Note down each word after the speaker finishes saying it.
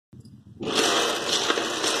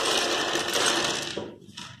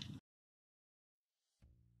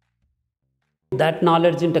that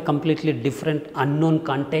knowledge into completely different unknown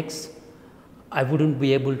context, I wouldn't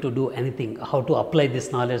be able to do anything, how to apply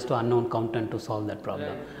this knowledge to unknown content to solve that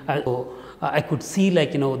problem. Right. So I could see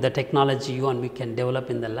the technology we can develop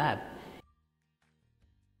in the lab.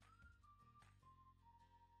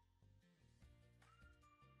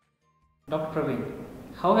 Dr. Praveen,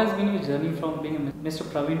 how has been your journey from being Mr.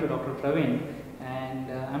 Praveen to Dr. Praveen? And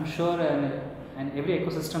I'm sure and every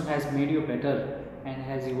ecosystem has made you better and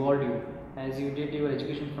has evolved you. As you did your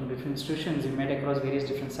education from different institutions, you met across various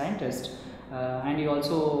different scientists, and you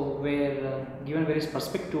also were given various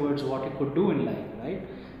perspectives towards what you could do in life, right?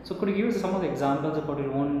 So could you give us some of the examples about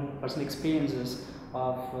your own personal experiences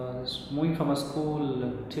of moving from a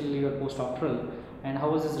school till your postdoctoral, and how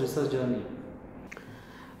was this research journey?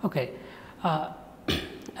 Okay.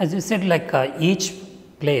 As you said, each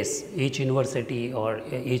place, each university or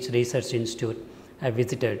each research institute I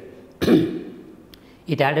visited,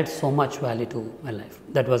 it added so much value to my life.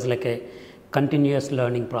 That was like a continuous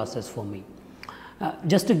learning process for me.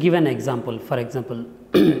 Just to give an example, for example,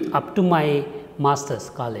 up to my master's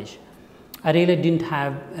college, I really didn't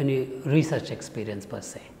have any research experience per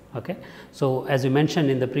se. Okay, so as you mentioned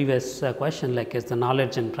in the previous question, it's the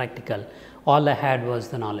knowledge and practical. All I had was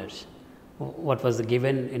the knowledge. What was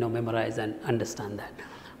given, memorize and understand that.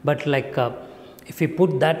 But if you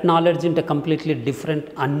put that knowledge into completely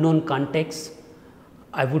different unknown context,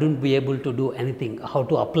 I wouldn't be able to do anything, how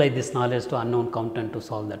to apply this knowledge to unknown content to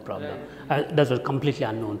solve that problem. Right. That was completely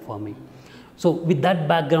unknown for me. So with that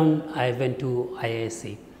background, I went to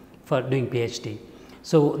IISc for doing PhD.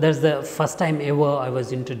 So that's the first time ever I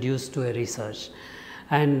was introduced to a research.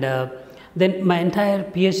 And then my entire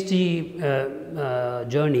PhD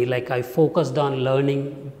journey, I focused on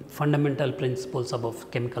learning fundamental principles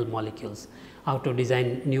about chemical molecules, how to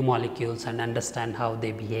design new molecules and understand how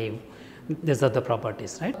they behave. These are the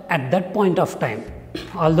properties, right? At that point of time,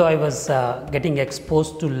 although I was getting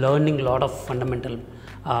exposed to learning a lot of fundamental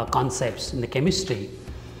concepts in the chemistry,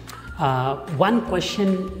 one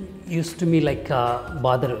question used to me it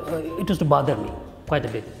used to bother me quite a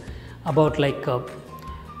bit about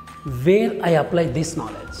where I apply this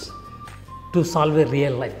knowledge to solve a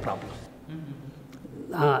real life problem.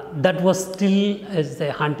 That was still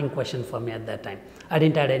a haunting question for me at that time. I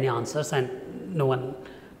didn't have any answers, and no one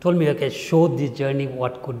told me, okay, show this journey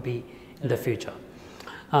what could be in the future.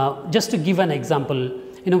 Just to give an example,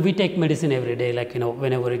 we take medicine every day,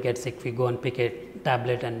 whenever we get sick, we go and pick a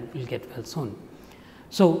tablet and we'll get well soon.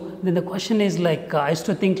 So then the question is I used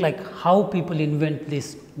to think how people invent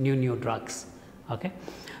these new drugs. Okay,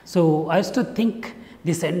 so I used to think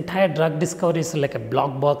this entire drug discovery is like a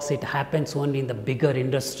black box. It happens only in the bigger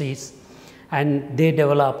industries, and they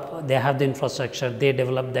have the infrastructure, they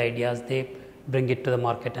develop the ideas, they bring it to the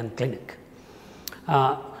market and clinic.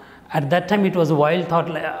 At that time, it was a wild thought.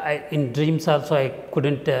 In dreams also, I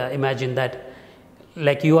couldn't imagine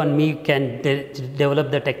that you and me can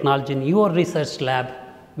develop the technology in your research lab,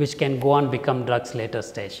 which can go on become drugs later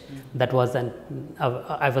stage. That wasn't,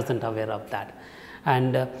 I wasn't aware of that.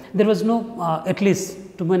 And there was no, at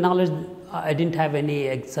least to my knowledge, I didn't have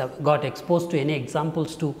any, got exposed to any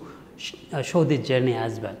examples to show this journey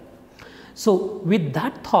as well. So with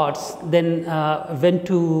that thoughts, then went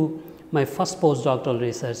to my first postdoctoral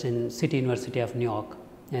research in City University of New York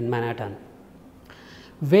in Manhattan,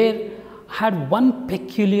 where had one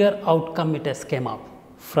peculiar outcome it has came up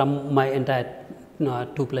from my entire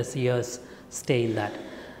 2+ years stay in that.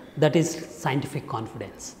 That is scientific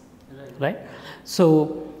confidence, right?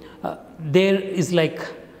 So there is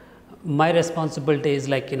my responsibility is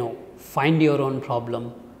find your own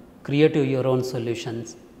problem, create your own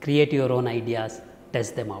solutions, create your own ideas,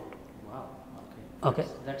 test them out. Wow, okay.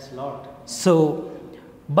 That's a lot. So,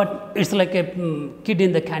 but it's like a kid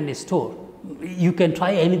in the candy store. You can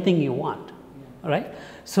try anything you want, right?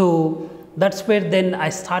 So that's where then I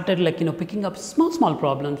started picking up small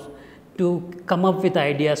problems to come up with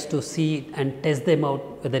ideas to see and test them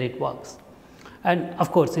out whether it works. And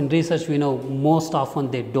of course, in research we know most often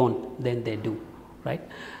they don't, then they do, right?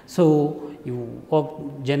 So you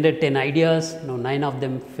generate 10 ideas, 9 of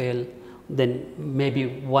them fail, then maybe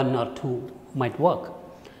 1 or 2 might work.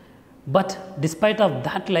 But despite of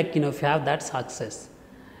that, if you have that success,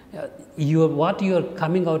 what you are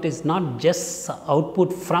coming out is not just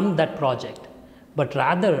output from that project, but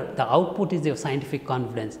rather the output is your scientific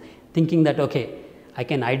confidence, thinking that, okay, I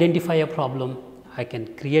can identify a problem, I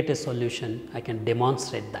can create a solution, I can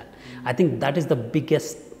demonstrate that. I think that is the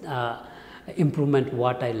biggest improvement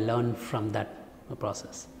what I learned from that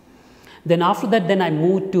process. Then after that, then I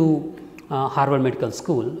moved to Harvard Medical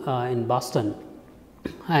School in Boston,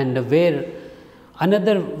 and where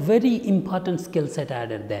Another very important skill set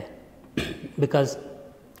added there because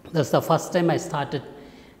that's the first time I started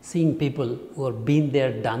seeing people who have been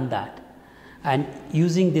there, done that, and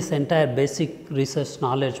using this entire basic research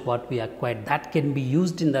knowledge what we acquired that can be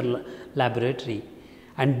used in the laboratory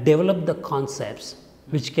and develop the concepts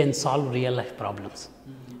which can solve real life problems.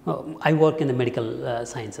 I work in the medical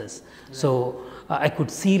sciences, so I could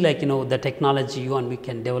see like the technology we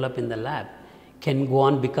can develop in the lab can go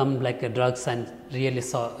on become like a drugs and really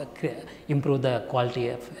improve the quality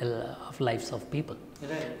of lives of people.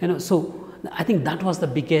 Right. So I think that was the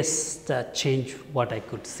biggest change what I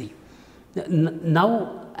could see.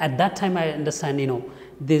 Now at that time I understand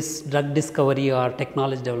this drug discovery or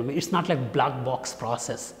technology development, it's not like black box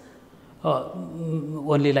process.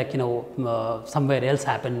 Only like somewhere else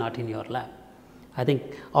happen, not in your lab. I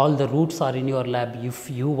think all the roots are in your lab if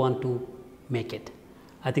you want to make it.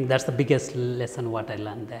 I think that's the biggest lesson what I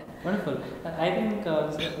learned there. Wonderful. I think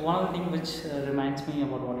one of the things which reminds me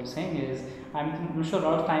about what you're saying is I'm sure a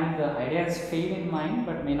lot of times the ideas fail in mind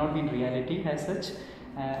but may not be in reality as such,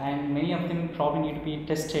 and many of them probably need to be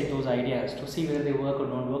tested, those ideas, to see whether they work or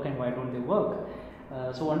don't work and why don't they work.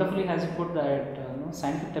 So wonderfully has you put that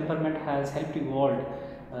scientific temperament has helped evolve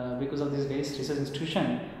because of this various research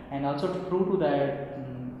institution, and also to prove to that,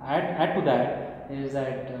 add to that is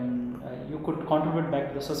that you could contribute back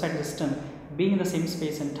to the society system, being in the same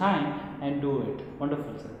space and time and do it.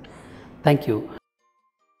 Wonderful, sir. Thank you.